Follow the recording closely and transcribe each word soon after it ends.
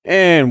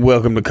And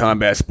welcome to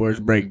Combat Sports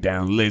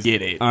Breakdown. Let's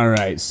get it. All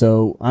right,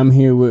 so I'm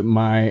here with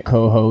my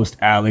co-host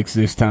Alex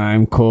this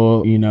time.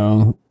 Cole,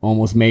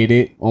 almost made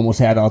it. Almost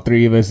had all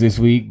three of us this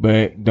week,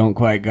 but don't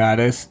quite got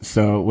us.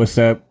 So what's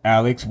up,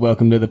 Alex?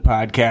 Welcome to the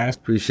podcast.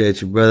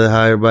 Appreciate you, brother.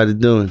 How everybody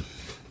doing?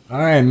 All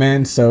right,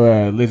 man.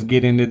 So let's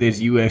get into this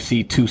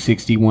UFC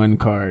 261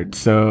 card.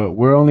 So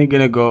we're only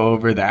gonna go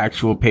over the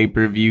actual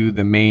pay-per-view,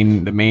 the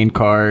main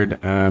card.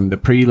 The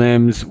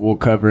prelims we'll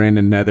cover in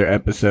another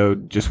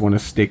episode. Just want to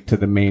stick to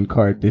the main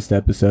card this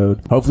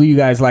episode. Hopefully you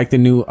guys like the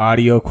new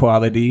audio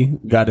quality.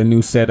 Got a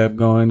new setup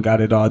going. Got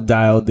it all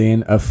dialed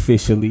in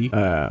officially.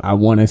 I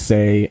want to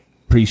say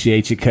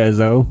appreciate you,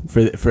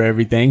 Cuzzo, for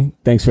everything.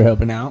 Thanks for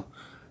helping out.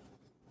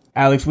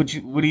 Alex, what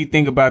do you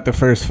think about the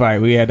first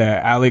fight? We had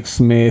Alex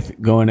Smith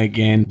going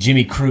against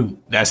Jimmy Crute.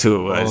 That's who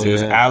it was. It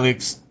was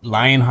Alex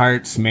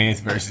Lionheart Smith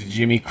versus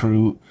Jimmy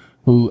Crute,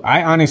 who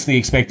I honestly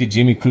expected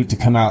Jimmy Crute to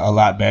come out a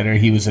lot better.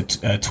 He was a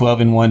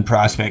 12-1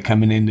 prospect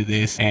coming into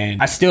this,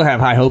 and I still have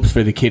high hopes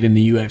for the kid in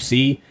the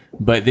UFC,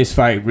 but this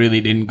fight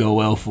really didn't go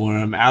well for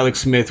him.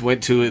 Alex Smith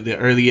went to the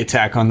early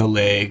attack on the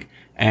leg,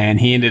 and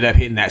he ended up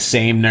hitting that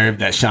same nerve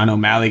that Sean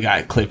O'Malley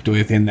got clipped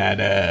with in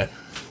that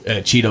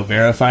Cheeto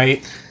Vera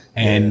fight.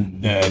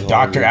 And the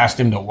doctor asked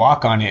him to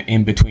walk on it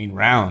in between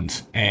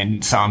rounds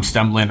and saw him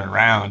stumbling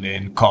around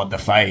and called the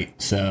fight.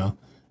 So,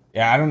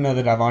 yeah, I don't know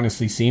that I've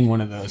honestly seen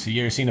one of those. Have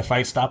you ever seen a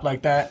fight stop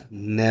like that?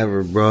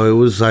 Never, bro. It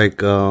was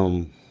like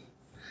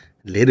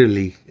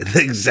literally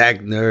the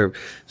exact nerve.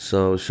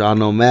 So,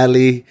 Sean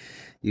O'Malley,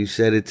 you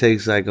said it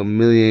takes like a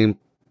million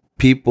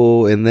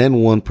people and then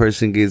one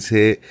person gets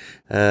hit.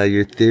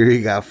 Your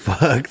theory got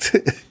fucked.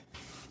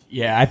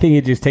 Yeah, I think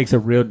it just takes a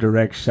real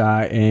direct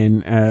shot,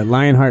 and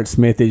Lionheart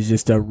Smith is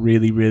just a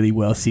really, really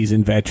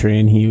well-seasoned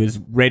veteran. He was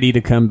ready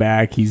to come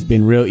back. He's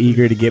been real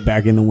eager to get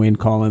back in the win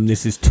column.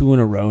 This is 2 in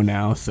a row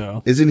now,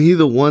 so. Isn't he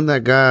the one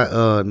that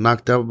got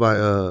knocked out by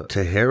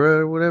Teixeira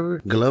or whatever?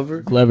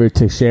 Glover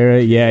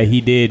Teixeira, yeah,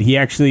 he did. He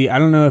actually, I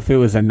don't know if it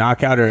was a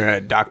knockout or a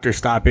doctor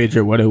stoppage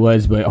or what it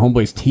was, but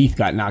Homeboy's teeth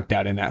got knocked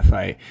out in that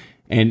fight.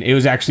 And it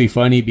was actually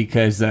funny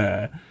because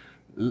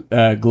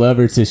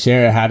Glover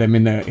Teixeira had him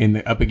in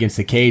the up against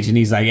the cage, and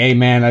he's like, "Hey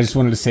man, I just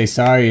wanted to say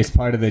sorry. It's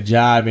part of the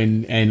job."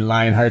 And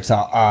Lionheart's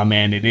all, "Oh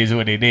man, it is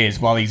what it is,"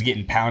 while he's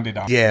getting pounded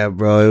on. Yeah,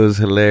 bro, it was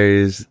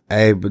hilarious.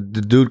 Hey, but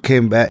the dude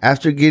came back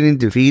after getting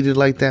defeated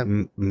like that,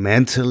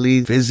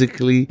 mentally,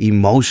 physically,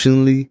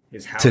 emotionally.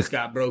 His house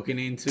got broken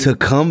into. To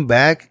come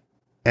back,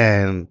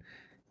 and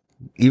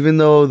even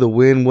though the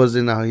win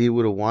wasn't how he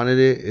would have wanted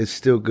it, it's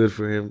still good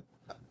for him.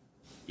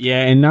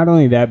 Yeah, and not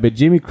only that, but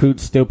Jimmy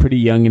Crute's still pretty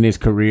young in his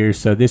career,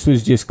 so this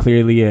was just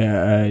clearly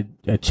a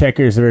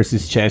checkers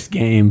versus chess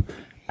game.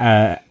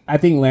 I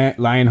think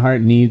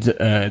Lionheart needs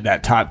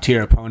that top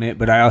tier opponent,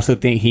 but I also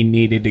think he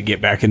needed to get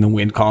back in the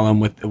win column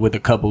with a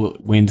couple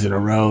wins in a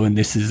row, and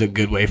this is a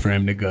good way for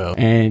him to go.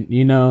 And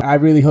I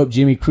really hope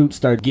Jimmy Crute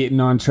starts getting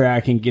on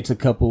track and gets a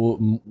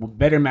couple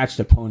better matched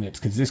opponents,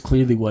 because this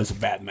clearly was a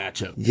bad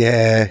matchup.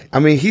 Yeah, I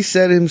mean, he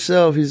said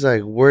himself, he's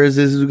like, "Where is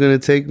this going to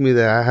take me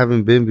that I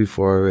haven't been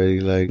before already?"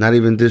 Like, not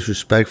even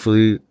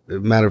disrespectfully.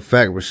 Matter of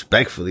fact,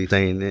 respectfully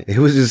saying it. It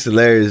was just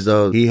hilarious,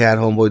 though. He had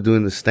Homeboy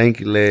doing the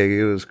stanky leg.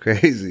 It was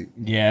crazy.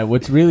 Yeah,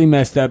 what's really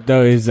messed up,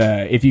 though, is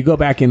if you go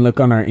back and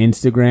look on our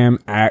Instagram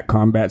at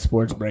Combat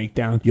Sports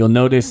Breakdown, you'll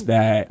notice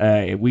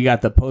that we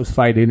got the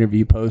post-fight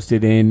interview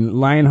posted, and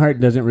Lionheart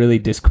doesn't really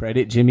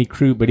discredit Jimmy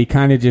Crute, but he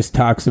kind of just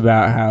talks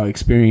about how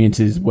experience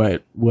is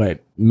what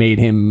made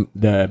him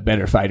the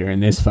better fighter in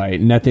this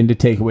fight. Nothing to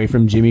take away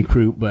from Jimmy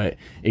Crute, but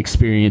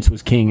experience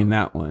was king in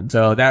that one.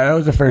 So that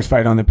was the first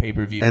fight on the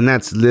pay-per-view. And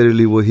that's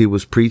literally what he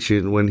was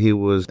preaching when he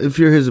was, if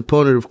you're his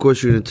opponent, of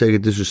course you're going to take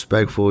it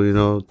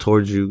disrespectful,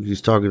 towards you.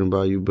 He's talking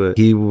about you, but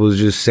he was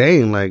just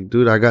saying like,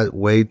 dude, I got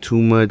way too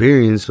much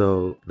experience.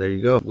 So there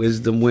you go.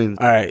 Wisdom wins.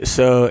 All right.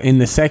 So in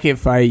the second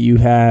fight, you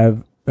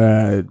have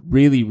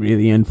really,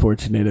 really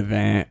unfortunate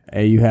event.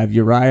 You have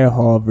Uriah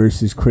Hall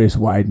versus Chris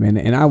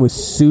Weidman, and I was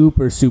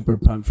super, super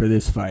pumped for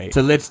this fight.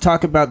 So let's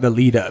talk about the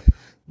lead up.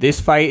 This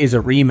fight is a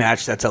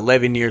rematch that's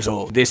 11 years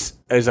old. This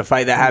is a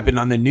fight that happened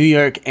on the New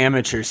York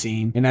amateur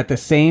scene. And at the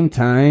same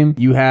time,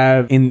 you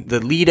have in the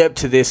lead up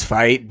to this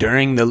fight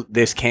during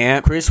this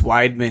camp, Chris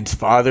Weidman's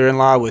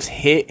father-in-law was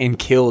hit and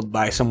killed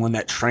by someone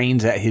that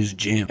trains at his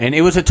gym. And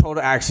it was a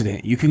total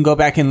accident. You can go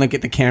back and look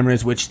at the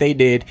cameras, which they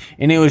did.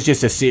 And it was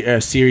just a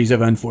series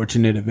of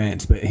unfortunate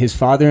events. But his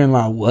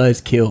father-in-law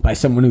was killed by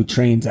someone who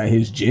trains at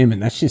his gym.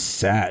 And that's just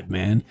sad,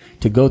 man.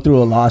 To go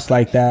through a loss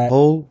like that.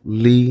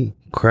 Holy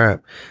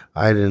crap.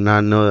 I did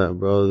not know that,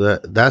 bro.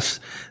 That's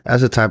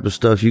the type of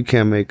stuff you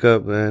can't make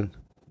up, man.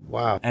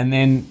 Wow. And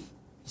then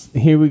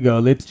here we go.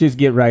 Let's just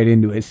get right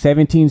into it.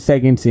 17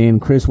 seconds in,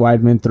 Chris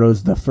Weidman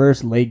throws the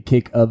first leg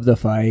kick of the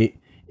fight.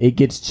 It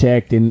gets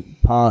checked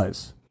and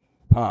pause.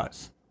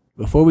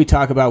 Before we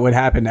talk about what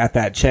happened at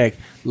that check,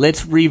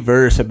 let's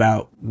reverse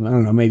about, I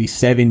don't know, maybe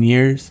 7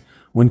 years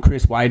when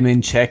Chris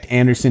Weidman checked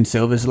Anderson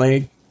Silva's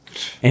leg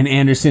and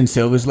Anderson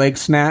Silva's leg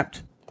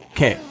snapped.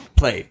 Okay,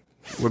 play.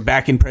 We're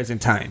back in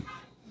present time.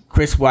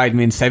 Chris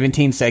Weidman,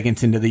 17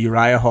 seconds into the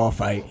Uriah Hall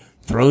fight,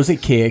 throws a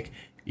kick.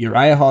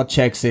 Uriah Hall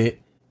checks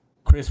it.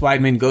 Chris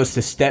Weidman goes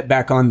to step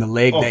back on the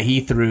leg that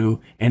he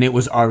threw, and it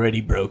was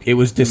already broke. It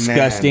was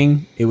disgusting.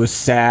 Man. It was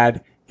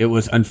sad. It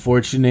was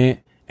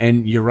unfortunate.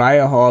 And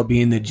Uriah Hall,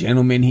 being the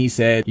gentleman he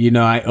said,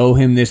 I owe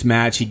him this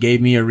match. He gave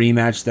me a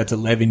rematch that's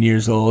 11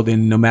 years old.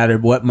 And no matter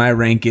what my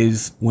rank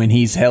is, when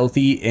he's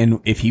healthy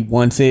and if he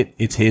wants it,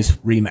 it's his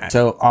rematch.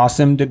 So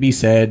awesome to be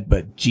said,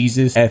 but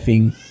Jesus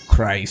effing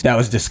Christ. That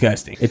was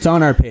disgusting. It's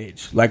on our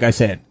page. Like I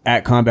said,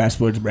 at Combat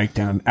Sports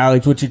Breakdown.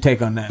 Alex, what's your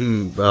take on that?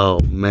 Oh,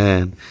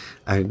 man.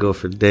 I could go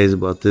for days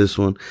about this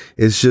one.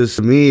 It's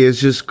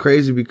just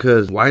crazy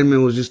because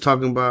Weidman was just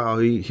talking about how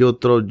he'll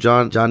throw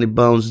Johnny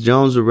Bones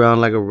Jones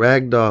around like a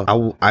rag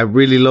doll. I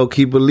really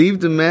low-key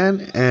believed him,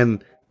 man.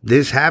 And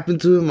this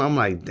happened to him. I'm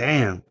like,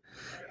 damn.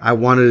 I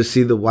wanted to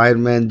see the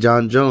Weidman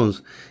John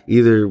Jones.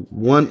 Either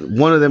one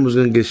of them was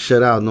going to get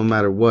shut out no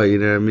matter what. You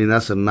know what I mean?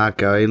 That's a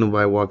knockout. Ain't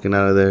nobody walking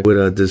out of there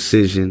with a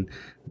decision.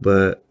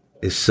 But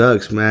it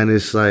sucks, man.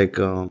 It's like,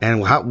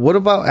 what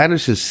about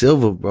Anderson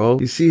Silva, bro?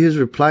 You see his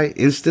reply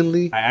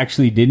instantly? I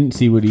actually didn't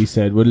see what he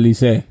said. What did he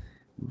say?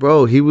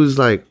 Bro, he was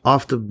like,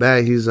 off the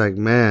bat, he's like,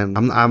 man,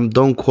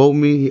 don't quote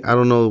me. I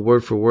don't know the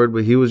word for word,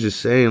 but he was just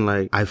saying,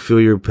 like, I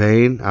feel your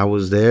pain. I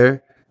was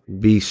there.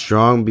 Be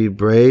strong, be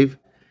brave.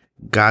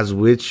 God's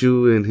with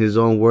you, in his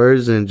own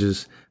words, and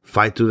just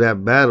fight through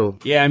that battle.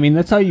 Yeah, I mean,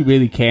 that's all you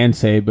really can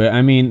say. But,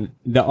 I mean,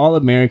 the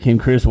All-American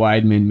Chris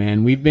Weidman,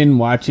 man, we've been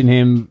watching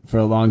him for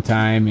a long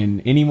time.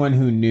 And anyone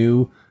who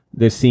knew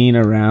the scene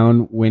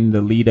around when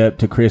the lead up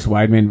to Chris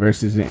Weidman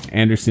versus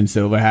Anderson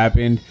Silva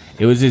happened,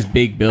 it was this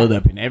big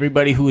buildup. And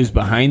everybody who was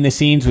behind the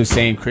scenes was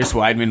saying Chris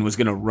Weidman was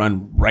going to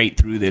run right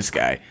through this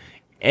guy.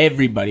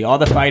 Everybody, all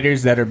the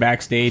fighters that are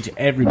backstage,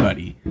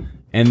 everybody.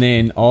 And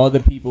then all the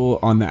people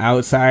on the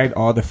outside,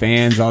 all the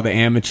fans, all the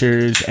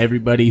amateurs,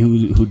 everybody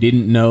who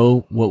didn't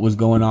know what was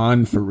going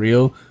on for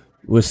real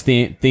was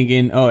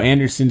thinking, oh,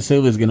 Anderson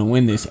Silva is going to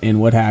win this. And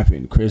what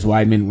happened? Chris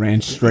Weidman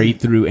ran straight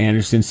through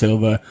Anderson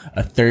Silva,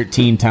 a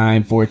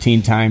 13-time,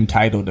 14-time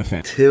title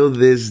defense. Till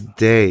this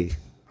day,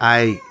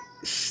 I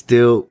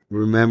still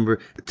remember.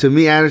 To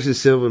me, Anderson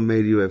Silva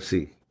made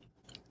UFC.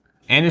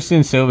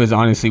 Anderson Silva is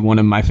honestly one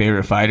of my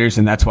favorite fighters,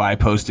 and that's why I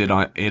posted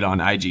it on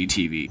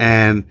IGTV.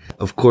 And,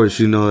 of course,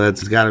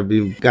 that's got to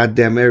be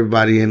goddamn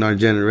everybody in our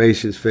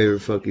generation's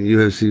favorite fucking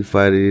UFC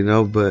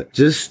fighter, But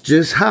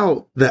just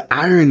how the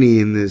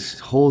irony in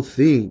this whole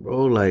thing,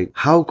 bro, like,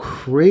 how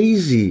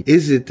crazy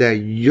is it that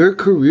your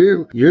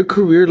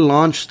career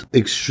launched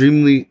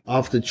extremely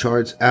off the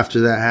charts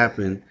after that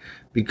happened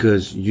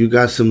because you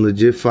got some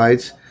legit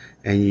fights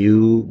and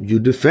you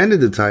defended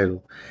the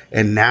title.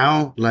 And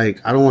now, like,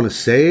 I don't want to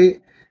say it,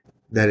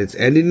 that it's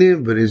ending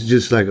it, but it's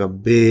just like a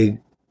big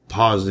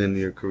pause in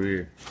your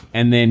career.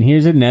 And then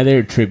here's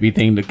another trippy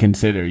thing to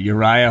consider.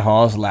 Uriah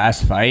Hall's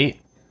last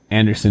fight,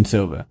 Anderson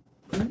Silva.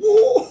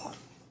 Whoa.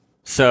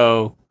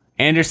 So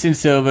Anderson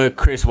Silva,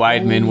 Chris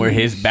Weidman were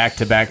his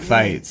back-to-back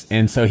fights.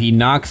 And so he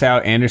knocks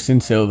out Anderson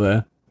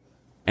Silva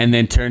and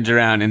then turns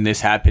around and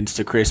this happens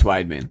to Chris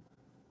Weidman.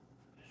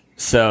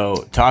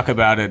 So talk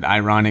about an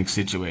ironic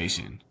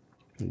situation.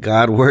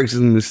 God works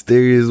in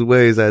mysterious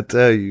ways, I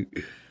tell you.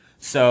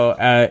 So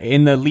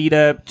in the lead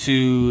up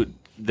to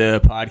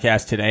the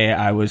podcast today,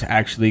 I was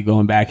actually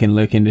going back and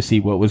looking to see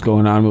what was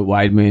going on with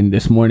Weidman.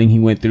 This morning, he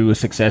went through a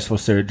successful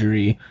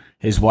surgery.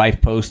 His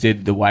wife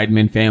posted the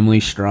Weidman family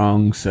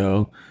strong.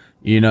 So,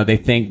 they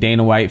thank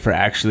Dana White for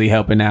actually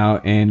helping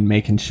out and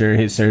making sure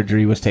his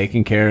surgery was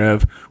taken care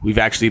of. We've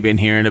actually been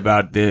hearing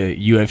about the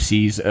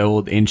UFC's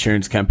old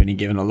insurance company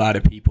giving a lot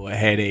of people a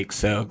headache.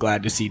 So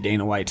glad to see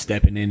Dana White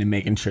stepping in and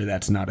making sure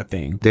that's not a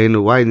thing.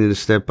 Dana White need to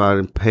step out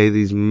and pay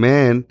these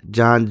men,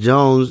 John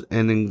Jones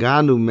and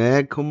Ngannou,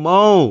 man. Come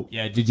on.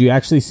 Yeah, did you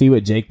actually see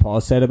what Jake Paul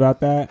said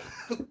about that?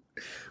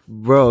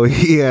 Bro,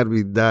 he had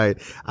me dying.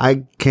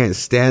 I can't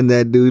stand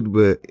that dude,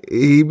 but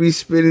he be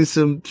spitting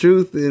some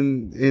truth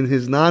in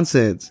his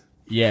nonsense.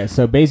 Yeah,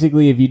 so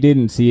basically, if you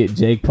didn't see it,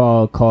 Jake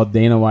Paul called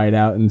Dana White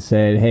out and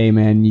said, hey,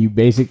 man, you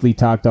basically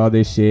talked all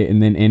this shit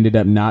and then ended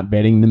up not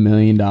betting the $1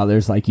 million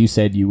like you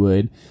said you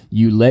would.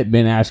 You let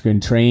Ben Askren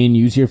train,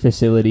 use your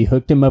facility,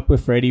 hooked him up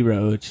with Freddie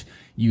Roach.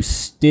 You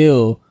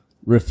still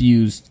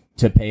refused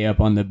to pay up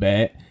on the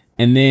bet.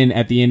 And then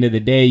at the end of the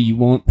day, you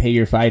won't pay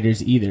your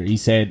fighters either. He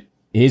said,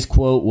 his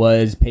quote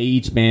was, pay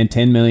each man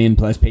 $10 million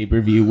plus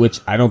pay-per-view, which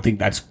I don't think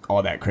that's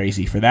all that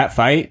crazy. For that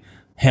fight,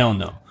 hell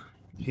no.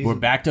 We're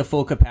back to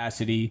full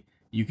capacity.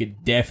 You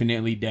could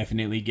definitely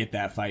get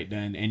that fight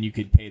done, and you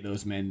could pay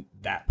those men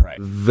that price.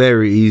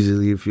 Very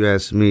easily, if you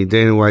ask me.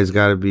 Dana White's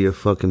got to be a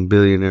fucking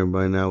billionaire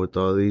by now with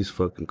all these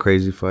fucking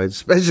crazy fights,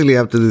 especially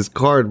after this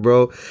card,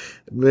 bro.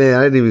 Man,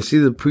 I didn't even see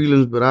the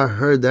prelims, but I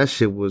heard that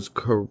shit was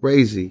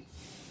crazy.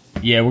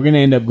 Yeah, we're going to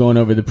end up going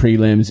over the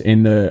prelims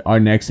in our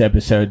next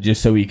episode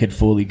just so we could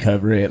fully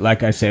cover it.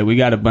 Like I said, we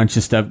got a bunch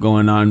of stuff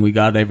going on. We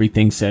got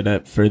everything set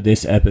up for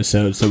this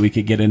episode so we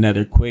could get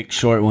another quick,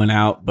 short one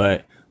out.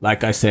 But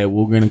like I said,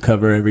 we're going to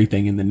cover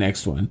everything in the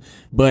next one.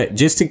 But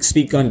just to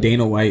speak on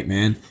Dana White,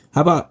 man,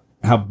 how about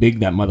how big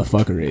that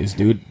motherfucker is,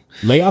 dude.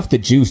 Lay off the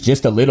juice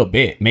just a little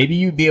bit. Maybe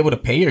you'd be able to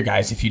pay your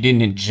guys if you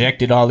didn't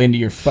inject it all into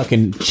your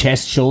fucking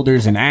chest,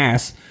 shoulders, and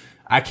ass.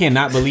 I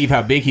cannot believe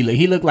how big he looked.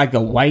 He looked like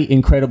a white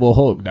Incredible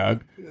Hulk,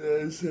 dog.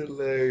 That's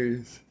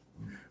hilarious.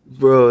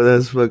 Bro,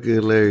 that's fucking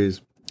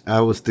hilarious.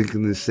 I was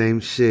thinking the same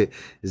shit.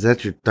 Is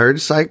that your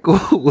third cycle?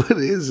 What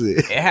is it?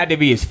 It had to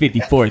be his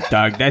 54th,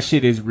 dog. That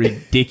shit is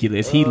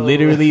ridiculous. He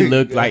literally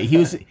looked like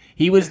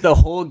he was the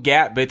whole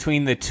gap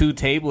between the two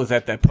tables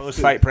at the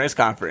post-fight press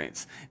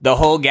conference. The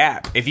whole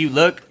gap. If you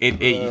look,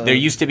 there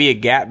used to be a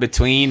gap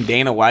between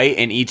Dana White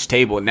and each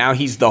table. Now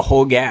he's the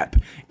whole gap.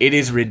 It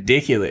is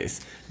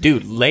ridiculous.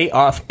 Dude, lay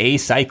off a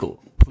cycle.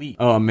 Please.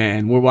 Oh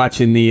man, we're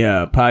watching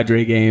the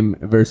Padre game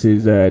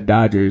versus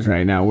Dodgers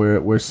right now.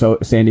 We're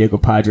San Diego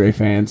Padre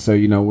fans, so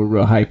we're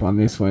real hype on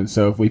this one.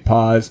 So if we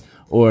pause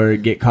or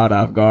get caught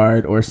off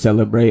guard or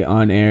celebrate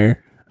on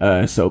air,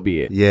 so be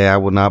it. Yeah, I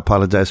will not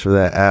apologize for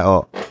that at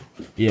all.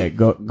 Yeah,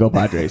 go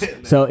Padres.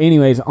 So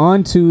anyways,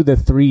 on to the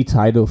 3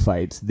 title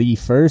fights. The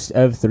first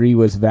of 3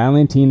 was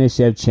Valentina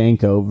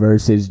Shevchenko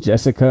versus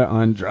Jessica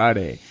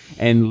Andrade.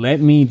 And let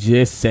me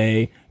just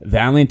say,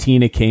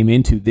 Valentina came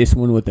into this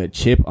one with a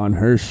chip on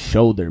her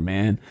shoulder,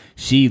 man.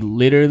 She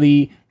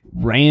literally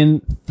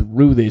ran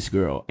through this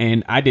girl,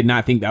 and I did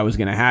not think that was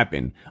going to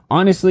happen.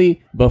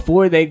 Honestly,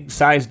 before they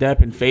sized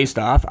up and faced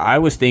off, I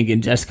was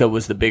thinking Jessica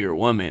was the bigger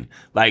woman,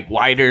 like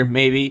wider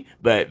maybe,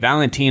 but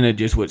Valentina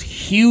just was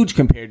huge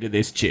compared to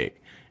this chick.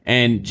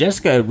 And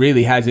Jessica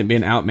really hasn't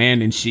been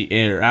outmanned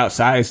or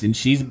outsized, and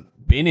she's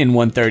been in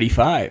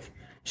 135.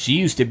 She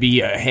used to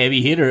be a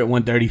heavy hitter at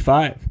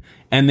 135.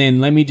 And then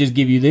let me just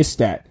give you this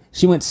stat.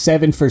 She went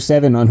 7 for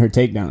 7 on her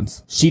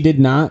takedowns. She did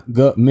not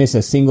miss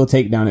a single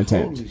takedown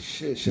attempt. Holy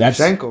shit.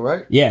 Shevchenko,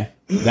 right? Yeah.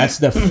 That's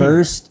the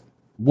first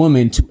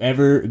woman to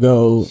ever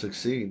go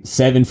succeed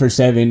 7 for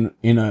 7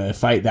 in a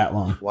fight that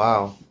long.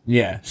 Wow.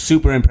 Yeah.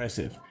 Super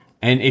impressive.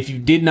 And if you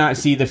did not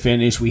see the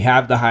finish, we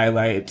have the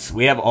highlights.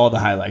 We have all the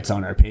highlights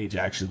on our page,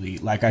 actually.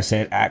 Like I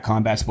said, at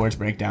Combat Sports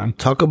Breakdown.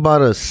 Talk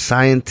about a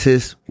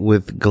scientist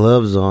with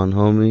gloves on,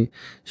 homie.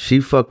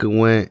 She fucking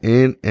went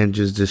in and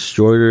just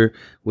destroyed her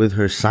with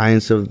her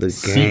science of the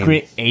game.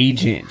 Secret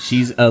agent.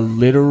 She's a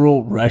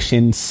literal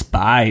Russian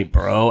spy,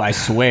 bro. I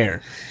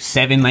swear.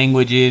 7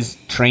 languages,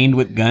 trained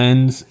with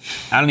guns.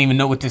 I don't even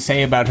know what to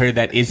say about her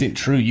that isn't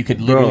true. You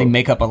could literally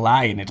make up a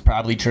lie and it's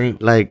probably true.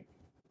 Like,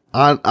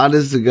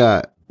 honest to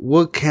God.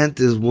 What can't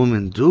this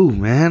woman do,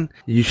 man?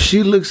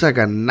 She looks like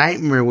a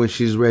nightmare when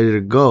she's ready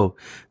to go.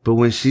 But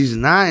when she's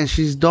not and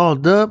she's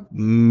dolled up,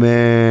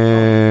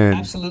 man.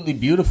 Absolutely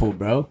beautiful,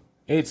 bro.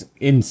 It's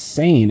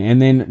insane. And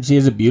then she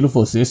has a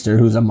beautiful sister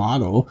who's a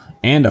model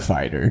and a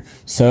fighter.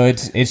 So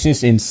it's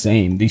just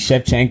insane. These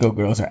Shevchenko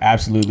girls are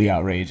absolutely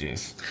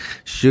outrageous.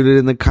 Shoot it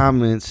in the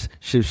comments.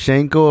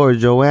 Shevchenko or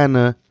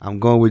Joanna? I'm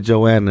going with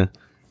Joanna.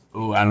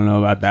 Ooh, I don't know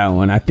about that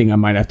one. I think I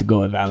might have to go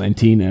with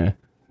Valentina.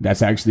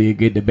 That's actually a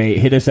good debate.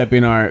 Hit us up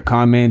in our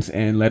comments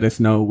and let us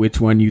know which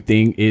one you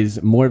think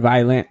is more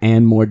violent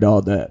and more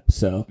dolled up.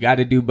 So you got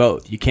to do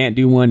both. You can't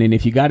do one. And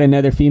if you got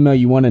another female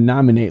you want to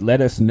nominate,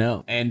 let us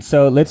know. And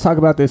so let's talk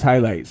about this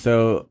highlight.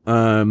 So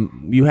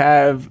you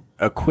have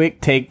a quick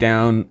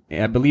takedown.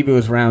 I believe it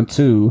was round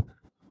 2.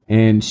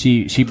 And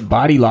she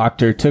body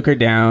locked her, took her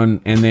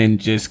down, and then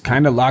just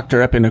kind of locked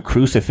her up in a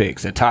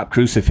crucifix, a top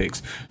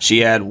crucifix. She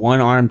had one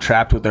arm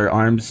trapped with her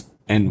arms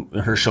and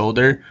her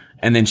shoulder.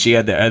 And then she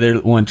had the other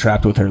one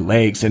trapped with her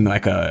legs in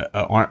like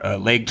a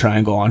leg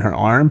triangle on her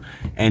arm.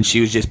 And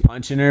she was just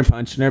punching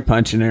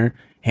her,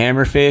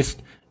 hammer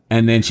fist.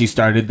 And then she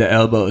started the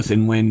elbows.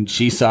 And when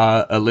she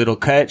saw a little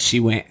cut, she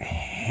went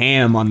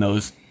ham on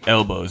those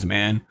elbows,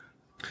 man.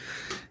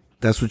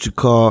 That's what you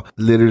call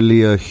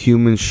literally a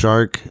human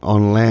shark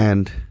on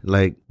land.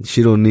 Like,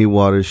 she don't need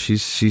water. She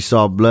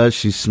saw blood.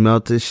 She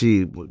smelt it.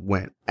 She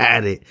went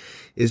at it.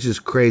 It's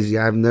just crazy.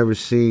 I've never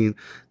seen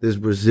this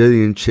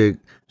Brazilian chick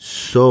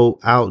so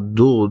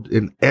outdueled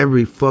in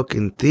every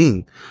fucking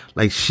thing.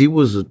 Like,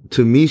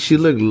 to me, she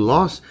looked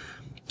lost.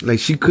 Like,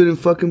 she couldn't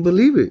fucking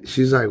believe it.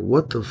 She's like,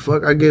 what the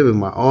fuck? I gave it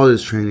my all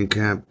this training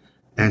camp,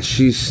 and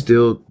she's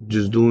still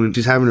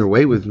she's having her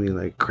way with me,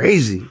 like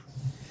crazy.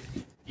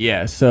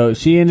 Yeah, so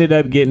she ended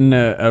up getting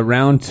a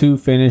round 2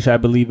 finish, I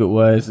believe it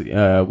was.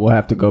 We'll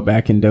have to go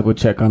back and double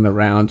check on the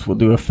rounds. We'll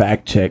do a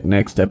fact check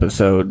next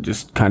episode,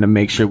 just kind of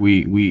make sure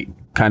we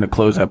kind of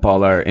close up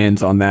all our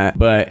ends on that.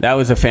 But that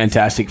was a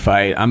fantastic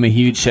fight. I'm a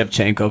huge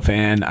Shevchenko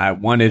fan. I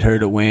wanted her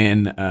to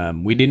win.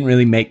 We didn't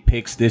really make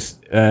picks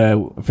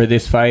for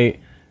this fight.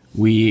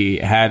 We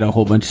had a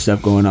whole bunch of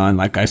stuff going on,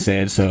 like I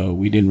said, so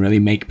we didn't really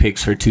make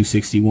picks for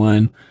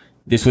 261.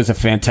 This was a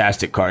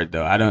fantastic card,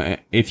 though.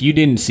 If you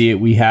didn't see it,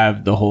 we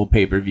have the whole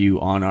pay-per-view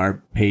on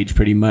our page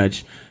pretty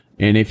much.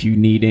 And if you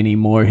need any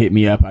more, hit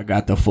me up. I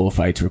got the full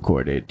fights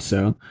recorded.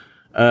 So,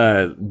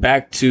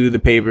 back to the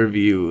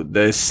pay-per-view.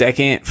 The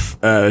second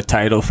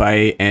title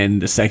fight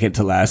and the second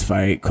to last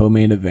fight,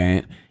 co-main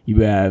event,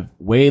 you have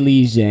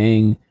Weili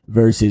Zhang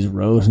versus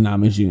Rose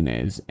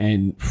Namajunas.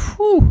 And,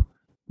 whew,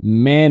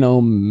 man,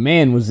 oh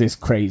man, was this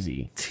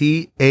crazy.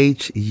 THUG.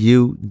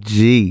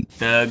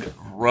 Thug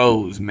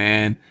Rose,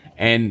 man.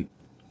 And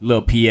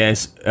little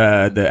PS,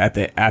 at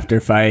the after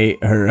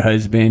fight, her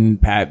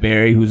husband Pat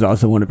Barry, who's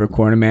also one of her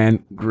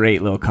cornerman,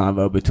 great little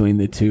convo between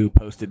the two,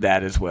 posted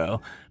that as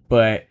well.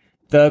 But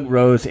Thug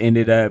Rose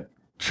ended up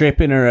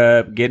tripping her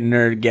up, getting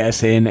her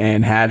guessing,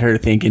 and had her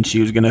thinking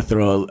she was gonna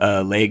throw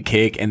a leg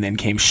kick, and then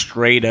came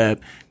straight up,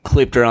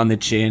 clipped her on the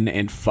chin,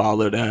 and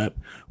followed up.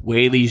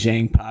 Weili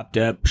Zhang popped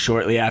up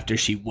shortly after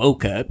she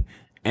woke up,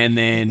 and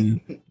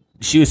then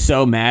she was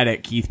so mad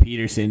at Keith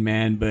Peterson,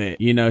 man. But,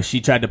 you know,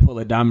 she tried to pull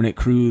a Dominic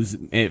Cruz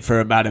for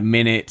about a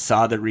minute,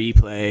 saw the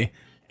replay,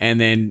 and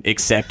then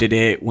accepted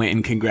it, went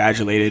and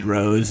congratulated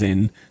Rose.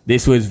 And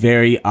this was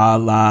very a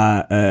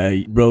la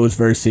Rose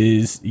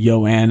versus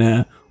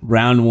Joanna,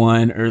 round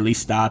 1, early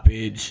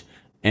stoppage.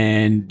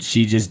 And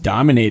she just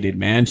dominated,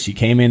 man. She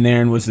came in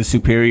there and was the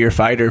superior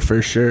fighter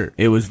for sure.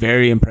 It was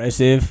very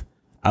impressive.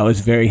 I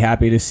was very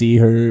happy to see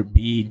her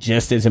be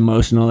just as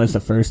emotional as the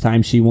first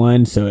time she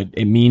won, so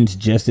it means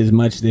just as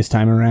much this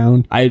time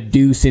around. I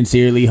do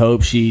sincerely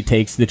hope she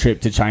takes the trip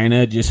to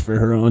China just for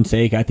her own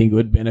sake. I think it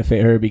would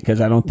benefit her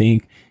because I don't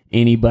think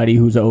anybody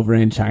who's over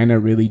in China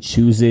really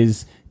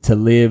chooses to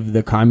live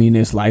the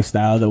communist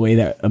lifestyle the way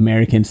that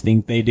Americans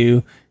think they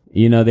do.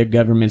 You know, their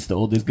government's the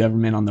oldest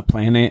government on the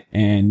planet,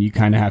 and you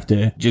kind of have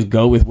to just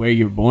go with where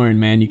you're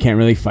born, man. You can't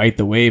really fight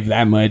the wave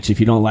that much.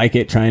 If you don't like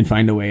it, try and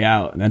find a way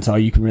out. That's all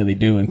you can really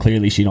do, and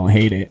clearly she don't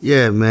hate it.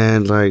 Yeah,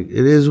 man, like,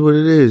 it is what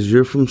it is.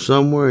 You're from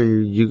somewhere,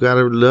 and you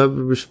gotta love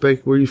and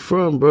respect where you're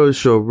from, bro.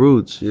 It's your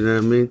roots, you know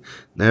what I mean?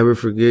 Never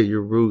forget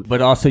your roots.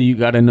 But also, you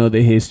gotta know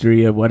the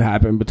history of what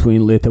happened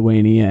between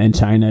Lithuania and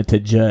China to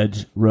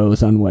judge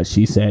Rose on what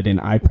she said,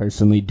 and I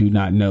personally do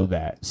not know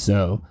that.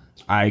 So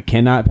I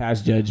cannot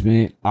pass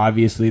judgment.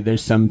 Obviously,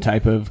 there's some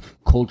type of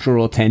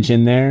cultural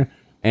tension there,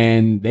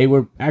 and they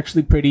were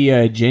actually pretty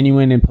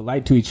genuine and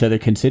polite to each other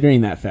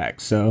considering that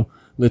fact. So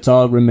let's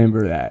all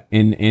remember that.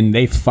 And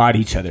they fought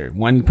each other.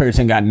 One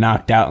person got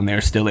knocked out, and they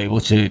were still able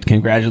to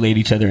congratulate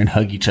each other and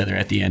hug each other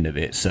at the end of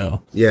it.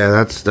 So yeah,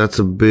 that's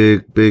a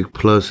big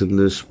plus in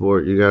this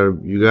sport. You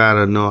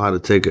gotta know how to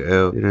take a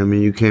L. You know what I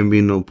mean? You can't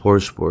be no poor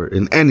sport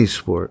in any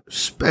sport,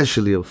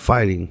 especially of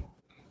fighting.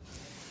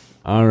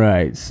 All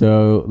right,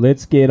 so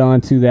let's get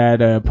on to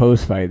that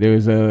post-fight. There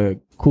was a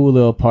cool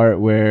little part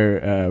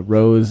where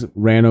Rose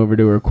ran over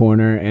to her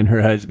corner and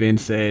her husband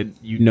said,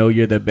 "You know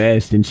you're the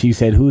best." And she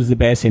said, "Who's the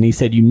best?" And he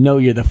said, "You know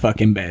you're the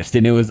fucking best."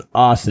 And it was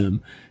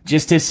awesome.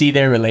 Just to see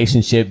their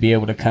relationship be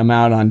able to come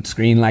out on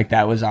screen like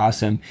that was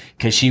awesome,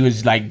 because she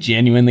was like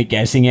genuinely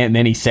guessing it, and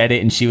then he said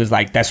it and she was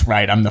like, "That's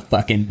right, I'm the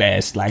fucking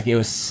best." Like, it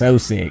was so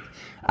sick.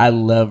 I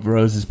love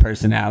Rose's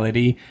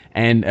personality.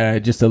 And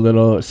just a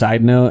little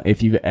side note,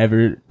 if you've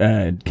ever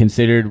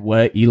considered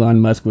what Elon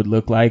Musk would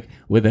look like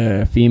with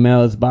a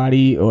female's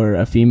body or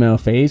a female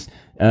face,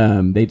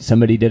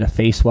 somebody did a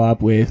face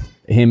swap with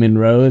him and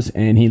Rose,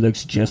 and he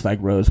looks just like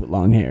Rose with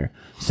long hair.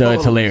 So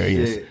it's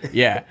hilarious. Shit.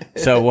 Yeah.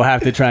 So we'll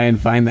have to try and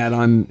find that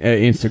on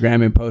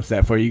Instagram and post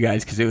that for you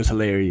guys, because it was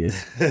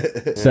hilarious.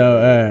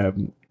 So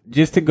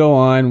just to go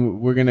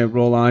on, we're gonna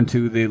roll on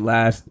to the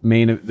last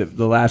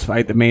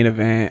fight, the main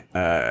event,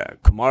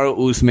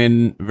 Kamaru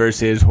Usman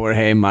versus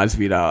Jorge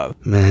Masvidal.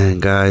 Man,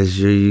 guys,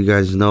 you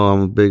guys know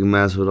I'm a big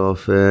Masvidal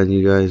fan.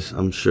 You guys,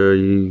 I'm sure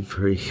you've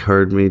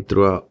heard me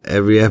throughout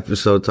every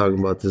episode talking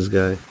about this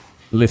guy.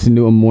 Listen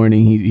to him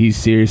morning. He's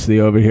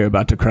seriously over here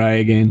about to cry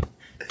again.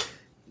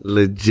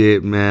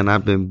 Legit, man.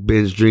 I've been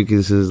binge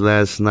drinking since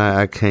last night.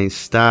 I can't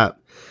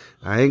stop.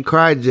 I ain't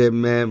cried yet,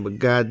 man, but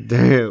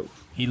goddamn.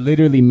 He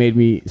literally made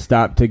me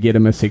stop to get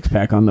him a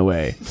 6-pack on the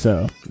way.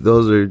 So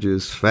those are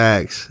just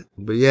facts.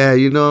 But yeah,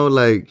 you know,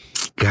 like,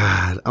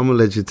 God, I'm gonna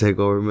let you take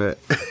over, Matt.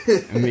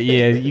 I mean,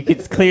 yeah, you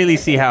can clearly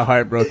see how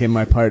heartbroken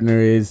my partner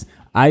is.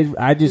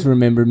 I just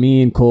remember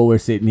me and Cole were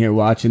sitting here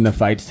watching the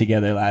fights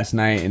together last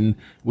night, and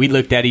we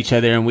looked at each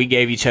other and we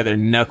gave each other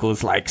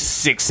knuckles like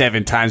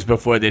 6-7 times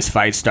before this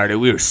fight started.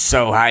 We were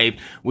so hyped.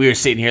 We were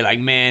sitting here like,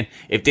 man,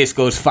 if this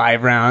goes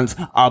 5 rounds,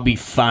 I'll be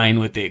fine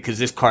with it, because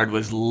this card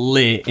was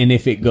lit. And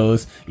if it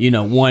goes,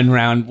 1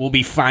 round, we'll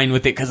be fine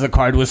with it because the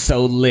card was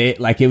so lit.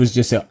 Like, it was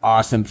just an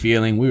awesome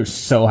feeling. We were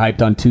so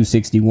hyped on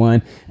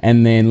 261.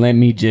 And then let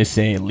me just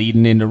say,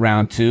 leading into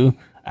round 2,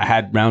 I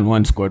had round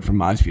 1 scored for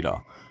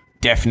Masvidal.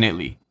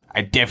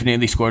 I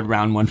definitely scored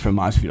round 1 from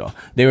Masvidal.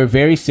 They were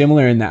very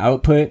similar in the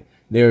output.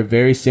 They were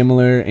very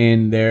similar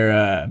in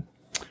their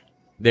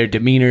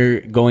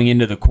demeanor going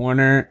into the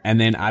corner. And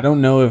then I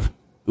don't know if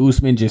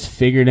Usman just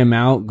figured him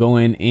out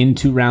going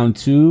into round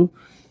 2,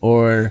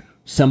 or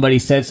somebody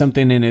said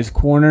something in his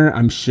corner.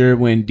 I'm sure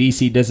when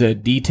DC does a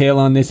detail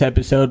on this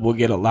episode, we'll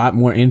get a lot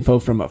more info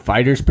from a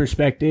fighter's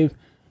perspective.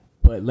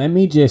 But let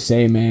me just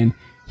say, man,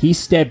 he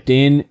stepped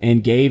in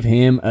and gave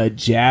him a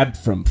jab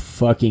from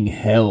fucking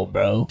hell,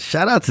 bro.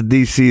 Shout out to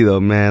DC though,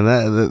 man.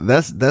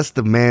 That's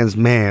the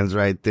man's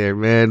right there,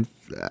 man.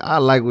 I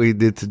like what he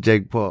did to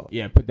Jake Paul.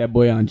 Yeah, put that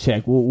boy on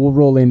check. We'll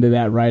roll into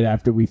that right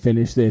after we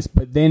finish this.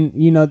 But then,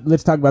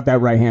 let's talk about that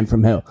right hand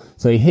from hell.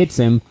 So he hits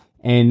him,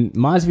 and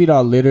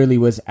Masvidal literally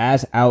was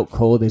as out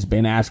cold as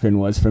Ben Askren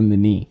was from the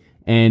knee.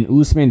 And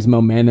Usman's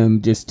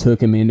momentum just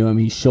took him into him.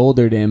 He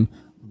shouldered him,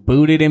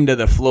 booted him to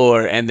the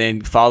floor, and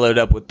then followed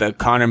up with the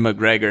Conor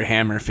McGregor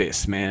hammer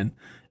fist, man.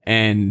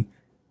 And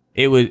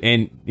it was,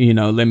 and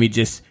let me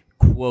just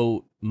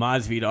quote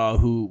Masvidal,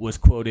 who was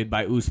quoted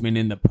by Usman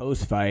in the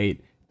post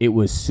fight. It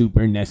was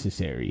super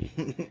necessary.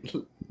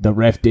 The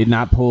ref did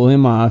not pull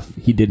him off.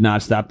 He did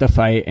not stop the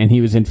fight, and he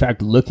was in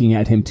fact looking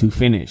at him to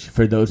finish.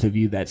 For those of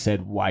you that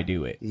said, "Why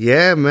do it?"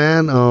 Yeah,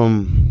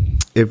 man.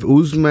 If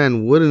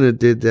Usman wouldn't have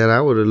did that,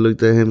 I would have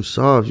looked at him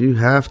soft. You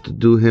have to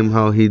do him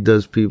how he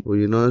does people.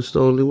 It's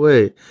the only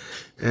way.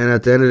 And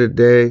at the end of the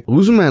day,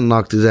 Usman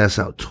knocked his ass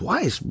out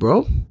twice,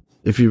 bro.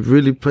 If you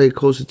really pay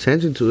close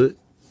attention to it.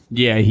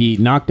 Yeah, he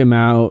knocked him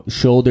out,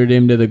 shouldered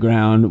him to the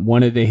ground.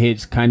 One of the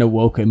hits kind of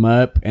woke him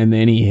up, and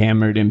then he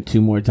hammered him 2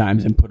 more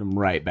times and put him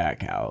right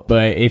back out.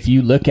 But if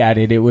you look at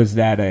it, it was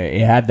that it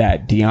had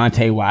that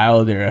Deontay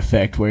Wilder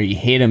effect where he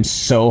hit him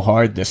so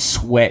hard the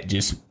sweat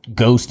just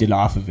ghosted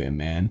off of him,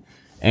 man.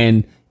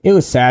 And it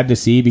was sad to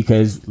see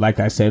because, like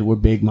I said, we're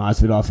big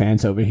Masvidal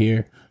fans over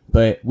here,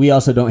 but we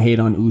also don't hate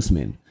on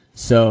Usman.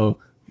 So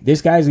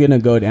this guy's going to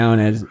go down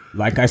as,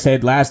 like I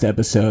said last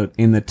episode,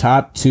 in the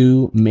top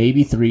 2,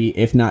 maybe 3,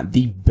 if not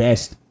the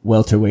best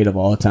welterweight of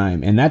all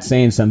time. And that's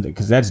saying something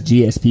because that's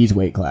GSP's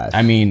weight class.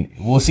 I mean,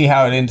 we'll see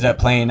how it ends up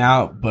playing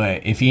out,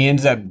 but if he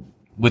ends up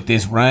with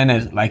this run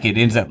as like it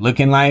ends up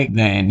looking like,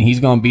 then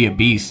he's going to be a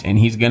beast and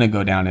he's going to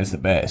go down as the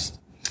best.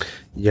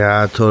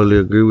 Yeah, I totally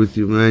agree with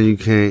you, man. You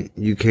can't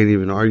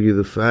even argue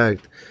the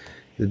fact.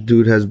 The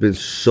dude has been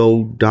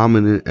so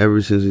dominant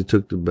ever since he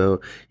took the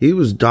belt. He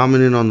was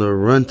dominant on the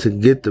run to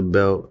get the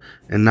belt.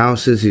 And now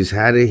since he's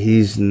had it,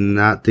 he's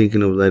not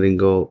thinking of letting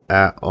go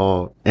at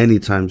all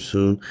anytime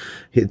soon.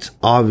 It's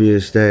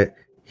obvious that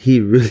he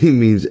really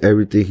means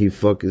everything he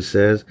fucking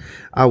says.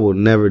 I will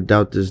never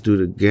doubt this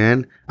dude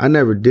again. I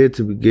never did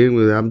to begin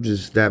with. I'm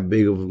just that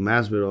big of a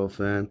Masvidal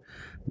fan.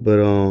 But,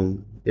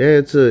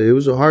 yeah, it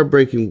was a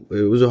heartbreaking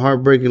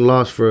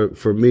loss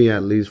for me,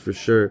 at least, for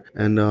sure.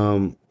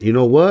 And you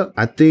know what?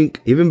 I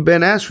think even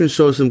Ben Askren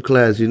showed some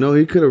class. He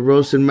could have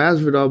roasted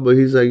Masvidal, but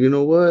he's like, you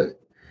know what?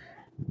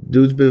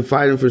 Dude's been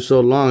fighting for so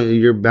long,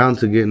 you're bound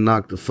to get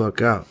knocked the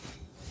fuck out.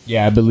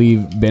 Yeah, I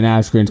believe Ben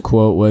Askren's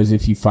quote was,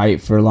 "If you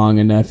fight for long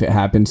enough, it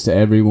happens to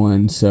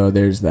everyone." So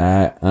there's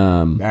that.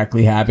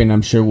 Exactly happened.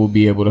 I'm sure we'll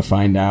be able to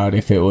find out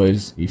if it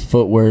was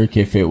footwork,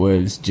 if it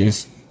was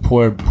just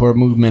poor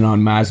movement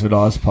on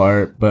Masvidal's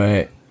part,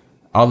 but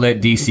I'll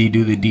let DC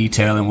do the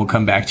detail and we'll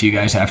come back to you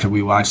guys after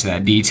we watch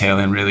that detail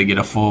and really get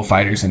a full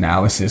fighter's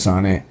analysis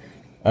on it.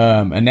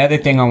 Another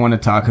thing I want to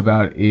talk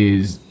about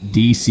is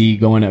DC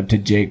going up to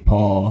Jake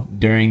Paul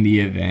during the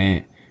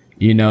event.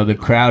 The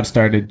crowd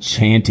started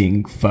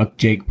chanting "fuck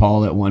Jake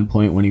Paul" at one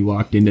point when he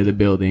walked into the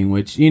building,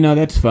 which,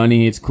 that's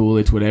funny, it's cool,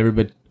 it's whatever,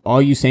 but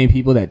all you same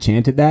people that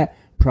chanted that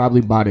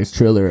probably bought his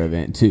Triller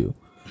event too.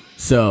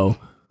 So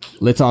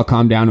let's all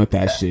calm down with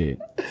that shit.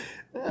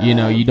 You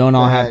don't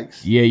all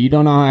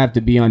have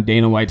to be on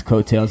Dana White's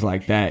coattails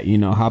like that.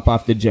 Hop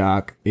off the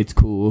jock. It's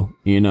cool.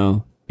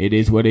 It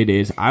is what it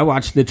is. I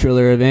watched the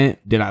Triller event.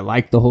 Did I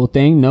like the whole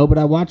thing? No, but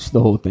I watched the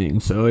whole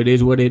thing. So it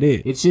is what it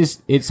is.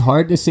 It's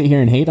hard to sit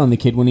here and hate on the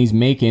kid when he's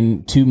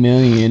making $2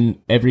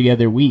 million every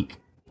other week.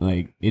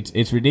 Like,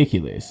 it's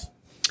ridiculous.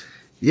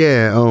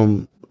 Yeah,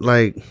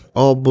 like,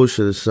 all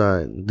bullshit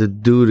aside, the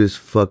dude is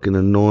fucking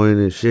annoying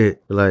as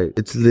shit. Like,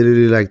 it's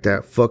literally like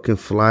that fucking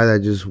fly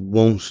that just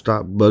won't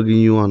stop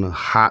bugging you on a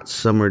hot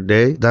summer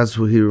day. That's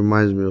what he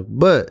reminds me of.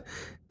 But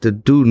the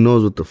dude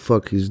knows what the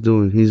fuck he's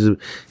doing.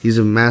 He's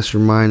a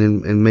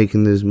mastermind in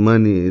making this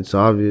money. It's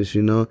obvious,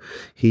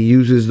 He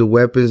uses the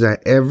weapons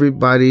that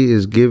everybody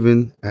is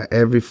given at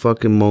every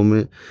fucking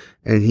moment,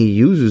 and he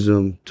uses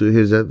them to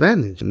his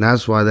advantage. And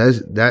that's why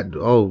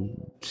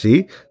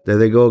see? There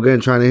they go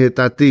again, trying to hit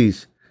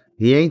Tatis.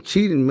 He ain't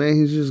cheating, man.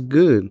 He's just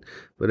good.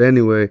 But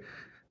anyway,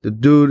 the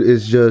dude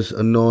is just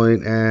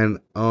annoying, and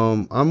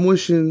I'm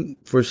wishing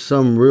for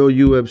some real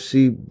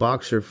UFC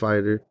boxer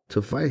fighter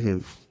to fight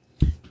him.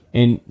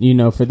 And,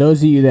 for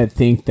those of you that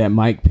think that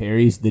Mike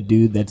Perry's the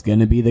dude that's going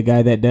to be the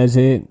guy that does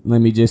it, let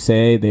me just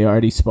say they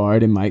already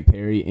sparred, and Mike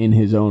Perry, in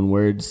his own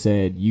words,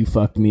 said, "You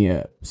fucked me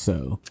up."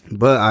 So,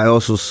 but I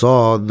also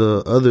saw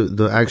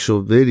the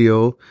actual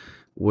video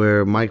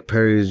where Mike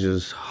Perry is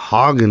just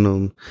hogging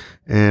him,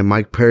 and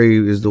Mike Perry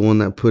is the one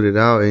that put it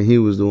out, and he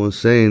was the one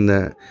saying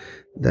that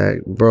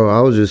bro, I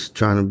was just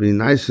trying to be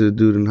nice to the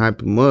dude and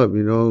hype him up,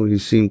 he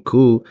seemed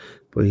cool,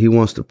 but he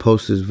wants to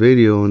post this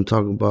video and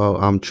talk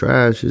about I'm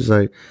trash. It's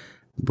like,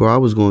 bro, I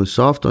was going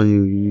soft on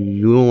you.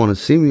 You don't want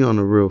to see me on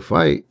a real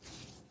fight.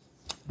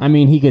 I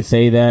mean, he could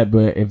say that,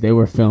 but if they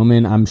were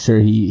filming, I'm sure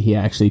he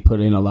actually put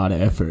in a lot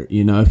of effort.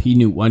 If he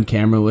knew one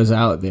camera was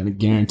out, then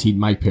guaranteed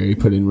Mike Perry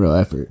put in real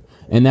effort.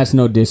 And that's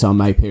no diss on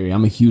Mike Perry.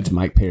 I'm a huge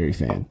Mike Perry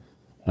fan.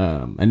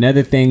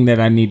 Another thing that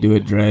I need to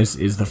address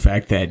is the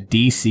fact that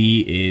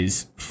DC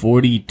is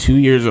 42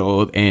 years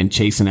old and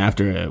chasing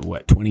after a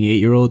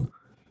 28-year-old?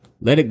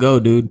 Let it go,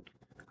 dude.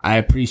 I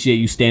appreciate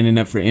you standing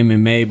up for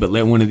MMA, but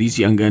let one of these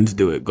young guns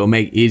do it. Go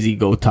make Izzy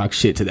go talk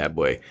shit to that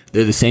boy.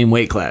 They're the same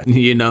weight class,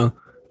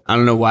 I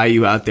don't know why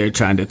you out there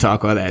trying to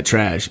talk all that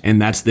trash. And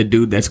that's the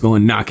dude that's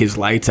going to knock his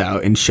lights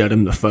out and shut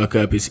him the fuck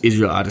up is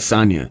Israel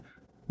Adesanya.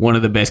 One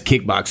of the best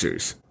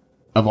kickboxers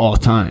of all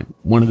time.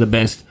 One of the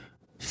best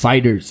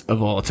fighters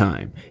of all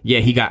time. Yeah,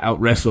 he got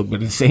out wrestled, but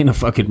this ain't a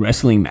fucking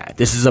wrestling match.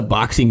 This is a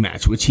boxing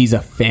match, which he's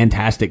a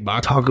fantastic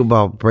boxer. Talk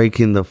about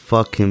breaking the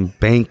fucking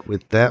bank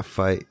with that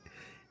fight.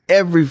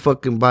 Every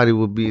fucking body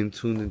will be in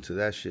tune into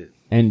that shit.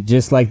 And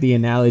just like the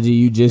analogy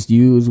you just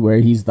used, where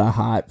he's the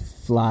hot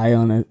fly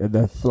on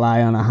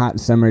a hot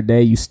summer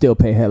day, you still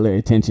pay hella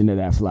attention to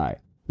that fly.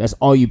 That's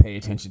all you pay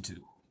attention to.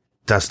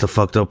 That's the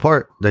fucked up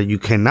part, that you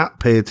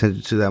cannot pay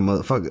attention to that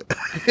motherfucker.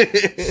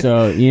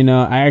 So,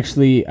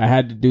 I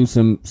had to do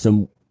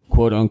some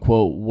quote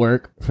unquote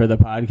work for the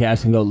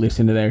podcast and go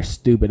listen to their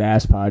stupid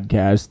ass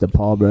podcast. The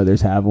Paul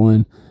brothers have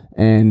one.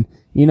 And,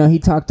 he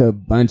talked a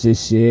bunch of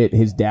shit.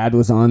 His dad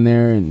was on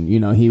there and,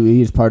 he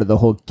was part of the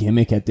whole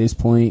gimmick at this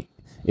point.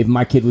 If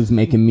my kid was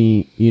making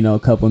me, a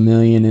couple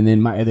million and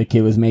then my other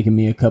kid was making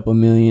me a couple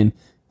million,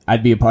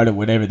 I'd be a part of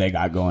whatever they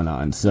got going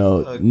on.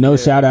 So no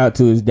shout out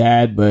to his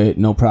dad, but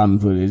no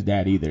problems with his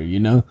dad either,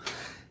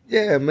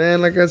 Yeah,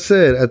 man. Like I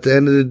said, at the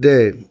end of the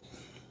day,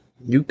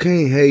 you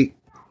can't hate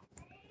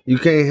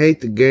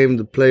the game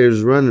the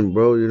players running,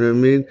 bro. You know what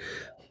I mean?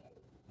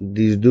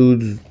 These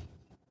dudes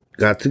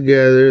got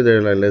together.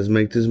 They're like, let's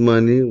make this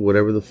money.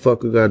 Whatever the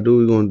fuck we gotta do,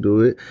 we're gonna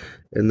do it.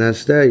 And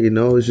that's that,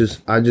 It's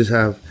just I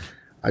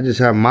just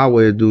have my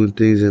way of doing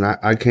things, and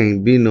I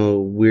can't be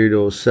no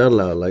weirdo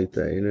sellout like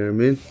that. You know what I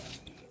mean?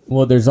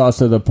 Well, there's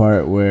also the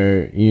part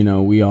where,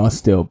 we all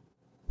still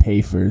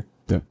pay for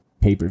the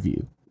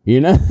pay-per-view,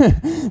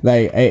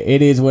 like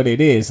it is what it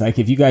is. Like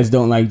if you guys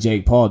don't like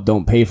Jake Paul,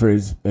 don't pay for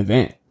his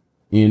event,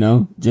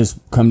 just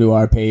come to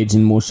our page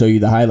and we'll show you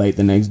the highlight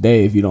the next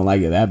day if you don't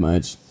like it that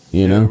much,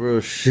 Yeah,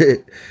 real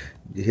shit.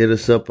 You hit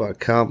us up on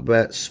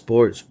Combat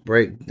Sports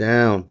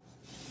Breakdown.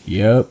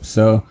 Yep.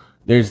 So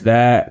there's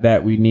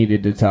that we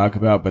needed to talk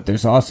about, but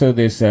there's also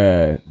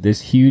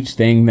this huge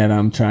thing that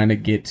I'm trying to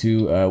get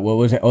to. What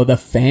was it? Oh, the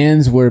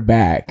fans were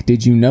back.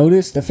 Did you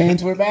notice the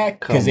fans were back?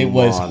 Because it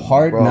was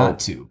hard not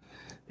to.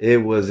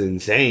 It was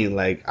insane.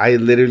 Like I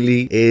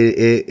literally,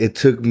 it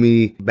took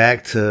me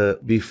back to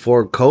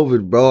before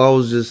COVID, bro. I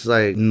was just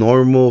like,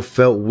 normal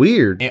felt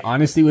weird. It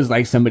honestly was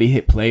like somebody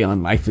hit play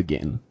on life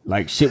again.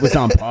 Like shit was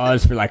on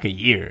pause for like a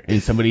year,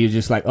 and somebody was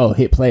just like, oh,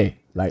 hit play.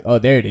 Like, oh,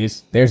 there it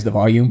is. There's the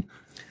volume.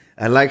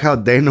 I like how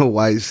Dana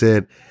White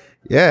said,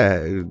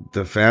 yeah,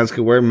 the fans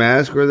can wear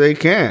masks or they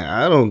can't.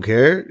 I don't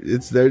care.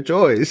 It's their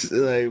choice.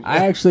 Like,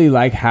 I actually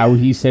like how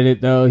he said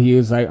it, though. He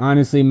was like,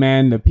 honestly,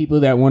 man, the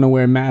people that want to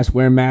wear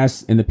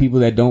masks, and the people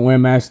that don't wear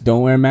masks,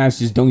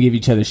 just don't give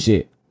each other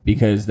shit,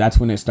 because that's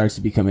when it starts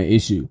to become an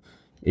issue.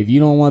 If you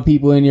don't want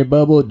people in your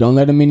bubble, don't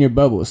let them in your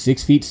bubble.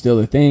 6 feet's still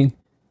a thing.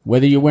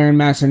 Whether you're wearing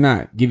masks or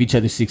not, give each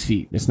other 6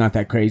 feet. It's not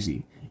that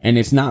crazy. And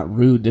it's not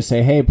rude to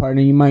say, hey,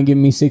 partner, you mind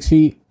giving me 6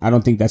 feet? I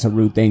don't think that's a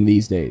rude thing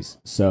these days.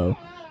 So,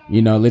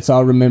 let's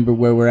all remember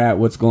where we're at,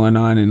 what's going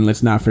on, and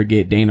let's not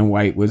forget Dana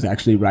White was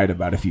actually right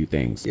about a few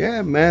things.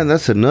 Yeah, man,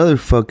 that's another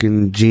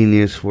fucking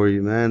genius for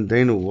you, man.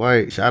 Dana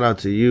White, shout out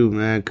to you,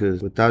 man,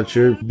 because without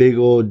your big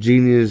old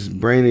genius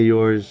brain of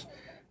yours,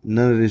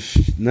 none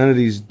of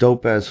these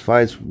dope ass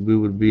fights we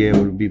would be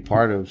able to be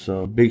part of.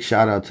 So big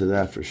shout out to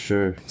that for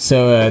sure.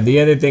 So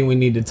the other thing we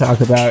need to talk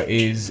about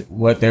is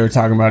what they were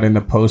talking about in the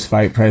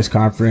post-fight press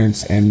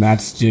conference, and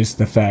that's just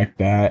the fact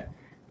that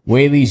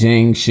Weili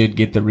Zhang should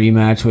get the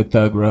rematch with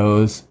Thug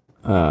Rose.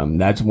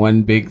 That's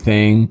one big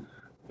thing.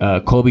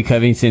 Colby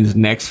Covington's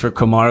next for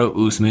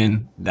Kamaru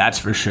Usman. That's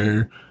for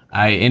sure.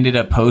 I ended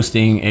up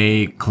posting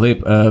a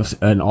clip of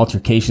an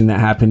altercation that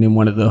happened in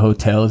one of the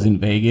hotels in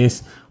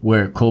Vegas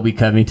where Colby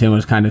Covington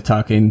was kind of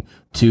talking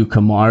to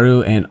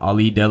Kamaru and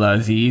Ali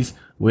Delaziz,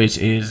 which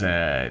is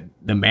the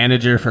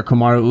manager for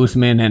Kamaru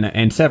Usman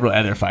and several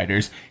other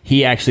fighters.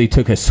 He actually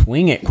took a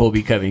swing at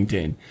Colby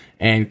Covington,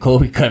 and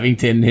Colby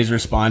Covington, his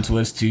response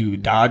was to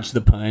dodge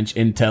the punch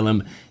and tell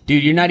him,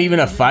 dude, you're not even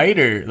a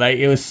fighter. Like,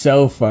 it was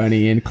so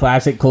funny. And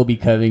classic Colby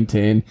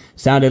Covington,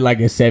 sounded like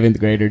a 7th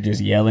grader just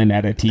yelling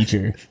at a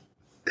teacher.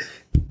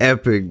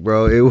 Epic,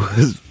 bro. It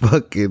was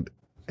fucking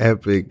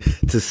epic,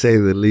 to say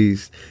the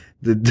least.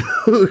 The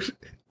dude,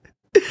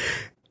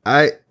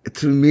 I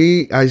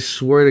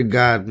swear to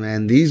God,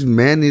 man, these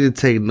men need to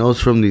take notes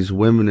from these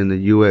women in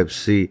the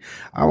UFC.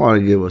 I want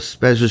to give a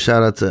special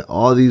shout out to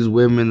all these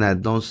women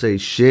that don't say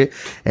shit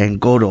and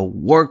go to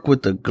work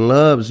with the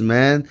gloves,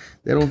 man.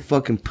 They don't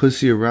fucking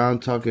pussy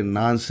around talking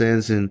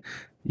nonsense, and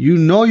you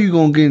know you're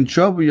going to get in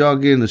trouble. Y'all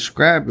get in a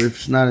scrap if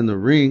it's not in the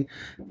ring.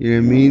 You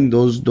know what I mean?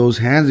 Those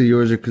hands of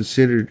yours are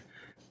considered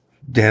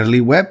deadly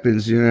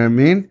weapons. You know what I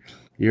mean?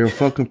 You're a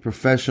fucking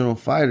professional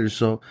fighter.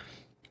 So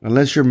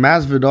unless you're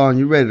Masvidal and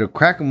you're ready to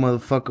crack a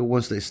motherfucker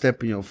once they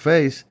step in your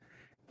face,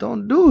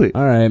 don't do it.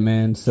 All right,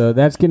 man. So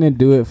that's going to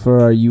do it for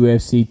our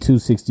UFC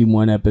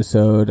 261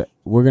 episode.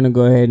 We're going to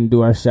go ahead and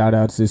do our shout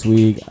outs this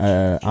week.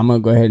 I'm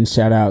going to go ahead and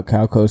shout out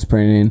Calcos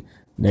Printing.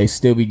 They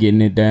still be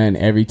getting it done.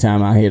 Every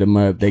time I hit them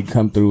up, they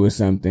come through with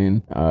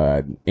something.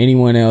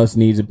 Anyone else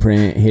needs a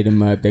print, hit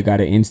them up. They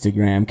got an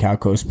Instagram,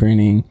 Calcoast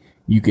Printing.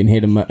 You can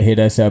hit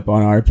us up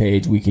on our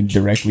page. We can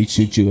directly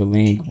shoot you a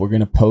link. We're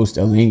going to post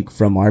a link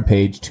from our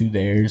page to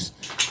theirs.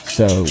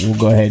 So we'll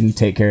go ahead and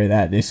take care of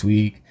that this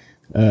week.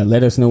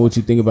 Let us know what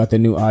you think about the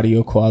new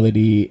audio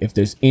quality. If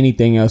there's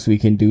anything else we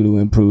can do to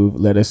improve,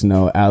 let us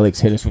know.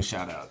 Alex, hit us with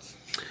shout outs.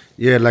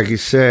 Yeah, like you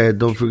said,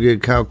 don't forget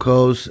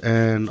Calcoast.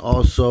 And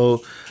also,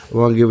 I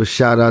want to give a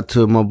shout out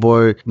to my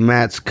boy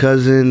Matt's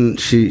cousin.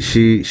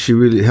 She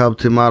really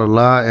helped him out a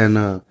lot.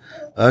 And,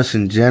 us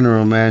in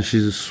general, man.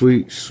 She's a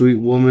sweet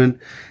woman,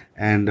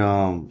 and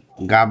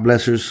God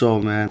bless her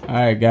soul, man. All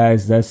right,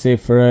 guys, that's it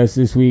for us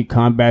this week.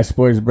 Combat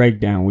Sports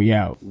Breakdown. We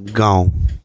out. Gone.